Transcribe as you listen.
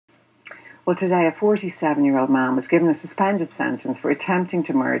Well, today a 47-year-old man was given a suspended sentence for attempting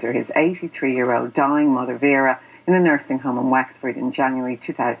to murder his 83-year-old dying mother, Vera, in a nursing home in Wexford in January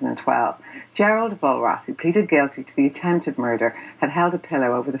 2012. Gerald Volrath, who pleaded guilty to the attempted murder, had held a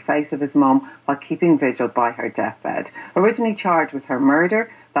pillow over the face of his mum while keeping vigil by her deathbed. Originally charged with her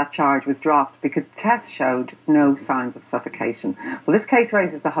murder, that charge was dropped because tests showed no signs of suffocation. Well, this case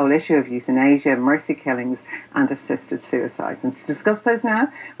raises the whole issue of euthanasia, mercy killings and assisted suicides. And to discuss those now,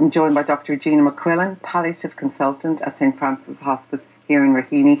 I'm joined by Dr. Regina McQuillan, palliative consultant at St Francis Hospice here in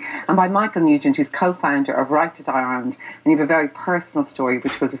Regina, and by Michael Nugent, who's co-founder of RTE Ireland. And you have a very personal story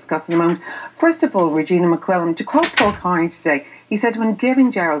which we'll discuss in a moment. First of all, Regina McQuillan, to quote Paul Carney today, he said when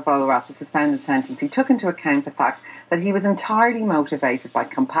giving Gerald Volrath a suspended sentence, he took into account the fact that he was entirely motivated by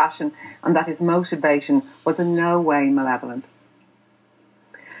compassion and that his motivation was in no way malevolent.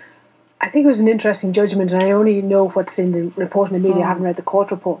 I think it was an interesting judgment, and I only know what's in the report in the media. I haven't read the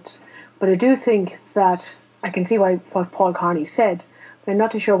court reports. But I do think that I can see what Paul Carney said, but I'm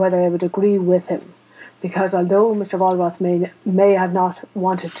not too sure whether I would agree with him. Because although Mr. Volrath may have not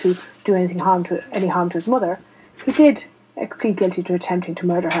wanted to do any harm to his mother, he did plead guilty to attempting to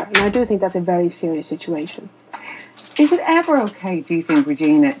murder her. And I do think that's a very serious situation. Is it ever okay, do you think,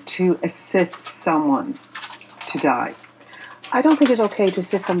 Regina, to assist someone to die? I don't think it's okay to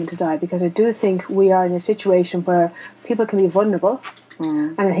assist someone to die, because I do think we are in a situation where people can be vulnerable.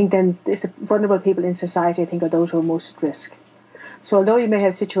 And I think then it's the vulnerable people in society, I think, are those who are most at risk. So although you may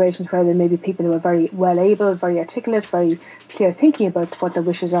have situations where there may be people who are very well able, very articulate, very clear thinking about what their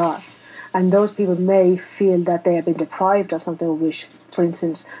wishes are, and those people may feel that they have been deprived of something, a wish, for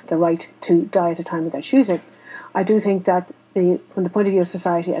instance, the right to die at a time of their choosing, I do think that from the point of view of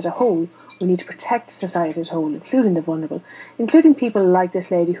society as a whole, we need to protect society as a whole, including the vulnerable, including people like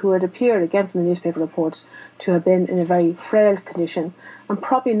this lady who had appeared, again from the newspaper reports, to have been in a very frail condition and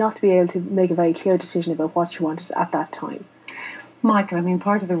probably not to be able to make a very clear decision about what she wanted at that time. Michael, I mean,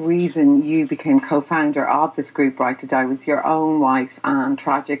 part of the reason you became co-founder of this group, Right to Die, was your own wife, Anne,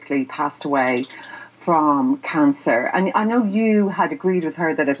 tragically passed away from cancer. And I know you had agreed with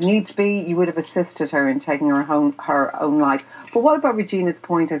her that if needs be, you would have assisted her in taking her own life. But what about Regina's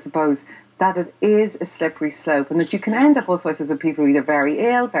point, I suppose, that it is a slippery slope and that you can end up also, I suppose, with people who are either very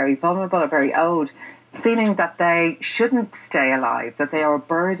ill, very vulnerable or very old, feeling that they shouldn't stay alive, that they are a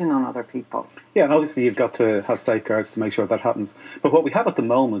burden on other people. Yeah, and obviously you've got to have safeguards to make sure that happens. But what we have at the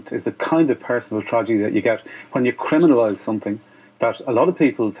moment is the kind of personal tragedy that you get when you criminalise something that a lot of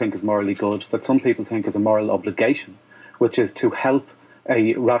people think is morally good, that some people think is a moral obligation, which is to help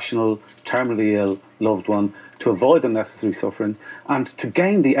a rational, terminally ill loved one to avoid unnecessary suffering and to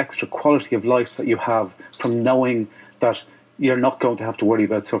gain the extra quality of life that you have from knowing that you're not going to have to worry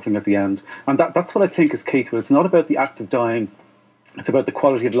about suffering at the end. And that's what I think is key to it. It's not about the act of dying. It's about the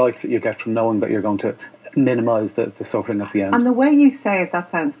quality of life that you get from knowing that you're going to minimise the suffering at the end. And the way you say it,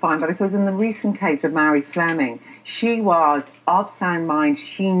 that sounds fine. But I suppose in the recent case of Mary Fleming, she was of sound mind.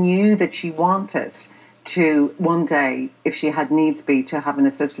 She knew that she wanted to one day, if she had needs be, to have an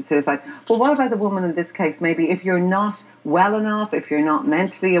assisted suicide. But what about the woman in this case? Maybe if you're not well enough, if you're not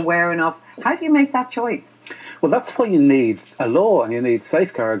mentally aware enough, how do you make that choice? Well, that's why you need a law and you need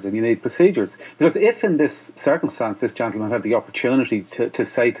safeguards and you need procedures. Because if in this circumstance this gentleman had the opportunity to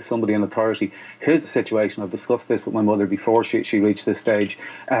say to somebody in authority, here's the situation, I've discussed this with my mother before she reached this stage,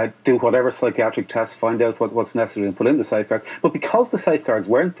 do whatever psychiatric tests, find out what's necessary and put in the safeguards. But because the safeguards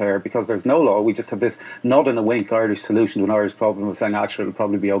weren't there, because there's no law, we just have this nod and a wink Irish solution to an Irish problem of saying actually it'll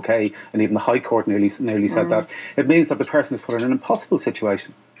probably be okay, and even the High Court nearly said that. It means that the person is put in an impossible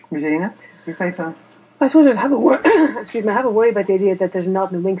situation. Regina, you say so? I suppose I'd have a worry about the idea that there's a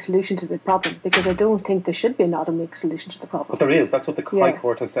nod and a wink solution to the problem, because I don't think there should be a nod and wink solution to the problem. But there is. That's what the High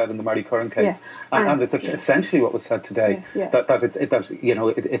Court has said in the Mary Curran case, and it's essentially what was said today. That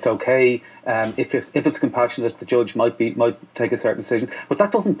it's okay if it's compassionate. The judge might take a certain decision, but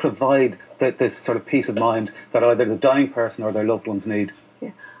that doesn't provide this sort of peace of mind that either the dying person or their loved ones need. Yeah,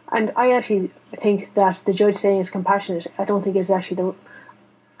 and I actually think that the judge saying it's compassionate, I don't think is actually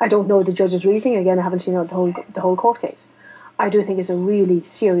I don't know the judge's reasoning. Again, I haven't seen the whole court case. I do think it's a really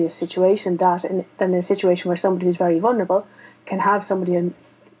serious situation that in a situation where somebody who's very vulnerable can have somebody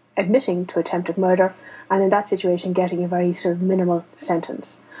admitting to attempted murder, and in that situation getting a very sort of minimal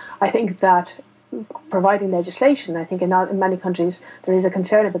sentence. I think that providing legislation, I think in many countries there is a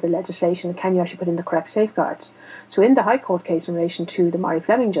concern about the legislation. Can you actually put in the correct safeguards? So in the High Court case in relation to the Mary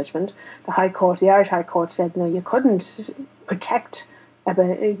Fleming judgment, the Irish High Court said no, you couldn't protect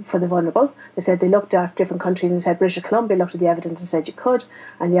for the vulnerable. They said they looked at different countries and said British Columbia looked at the evidence and said you could,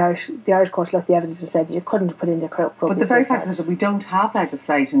 and the Irish courts looked at the evidence and said you couldn't put in the appropriate But the very fact safeguards. that we don't have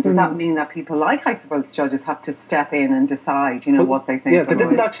legislation, does that mean that people like, I suppose, judges have to step in and decide, what they think? Yeah, they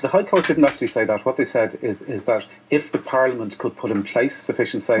didn't actually. The High Court didn't actually say that. What they said is that if the Parliament could put in place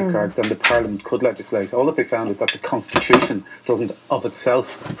sufficient safeguards, then the Parliament could legislate. All that they found is that the Constitution doesn't of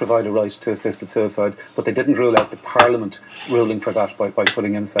itself provide a right to assisted suicide, but they didn't rule out the Parliament ruling for that by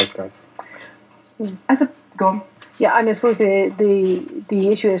putting in safeguards. Go on. Yeah, and I suppose the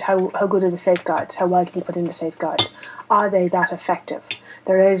issue is how good are the safeguards? How well can you put in the safeguards? Are they that effective?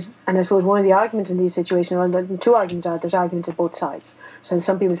 There is, and I suppose one of the arguments in these situations, well, the two arguments are there's arguments on both sides. So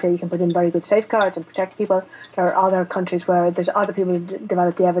some people say you can put in very good safeguards and protect people. There are other countries where there's other people who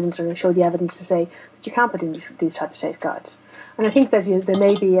develop the evidence or show the evidence to say that you can't put in these type of safeguards. And I think that there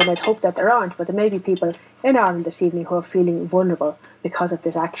may be, and I'd hope that there aren't, but there may be people in Ireland this evening who are feeling vulnerable because of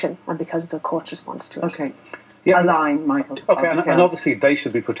this action and because of the court's response to it. Okay. Yeah. A line, Michael. Okay, and obviously they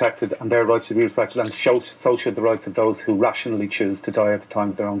should be protected and their rights should be respected, and so should the rights of those who rationally choose to die at the time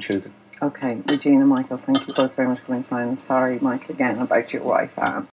of their own choosing. Okay, Regina, Michael, thank you both very much for coming tonight. Sorry, Michael, again about your wife, Anne.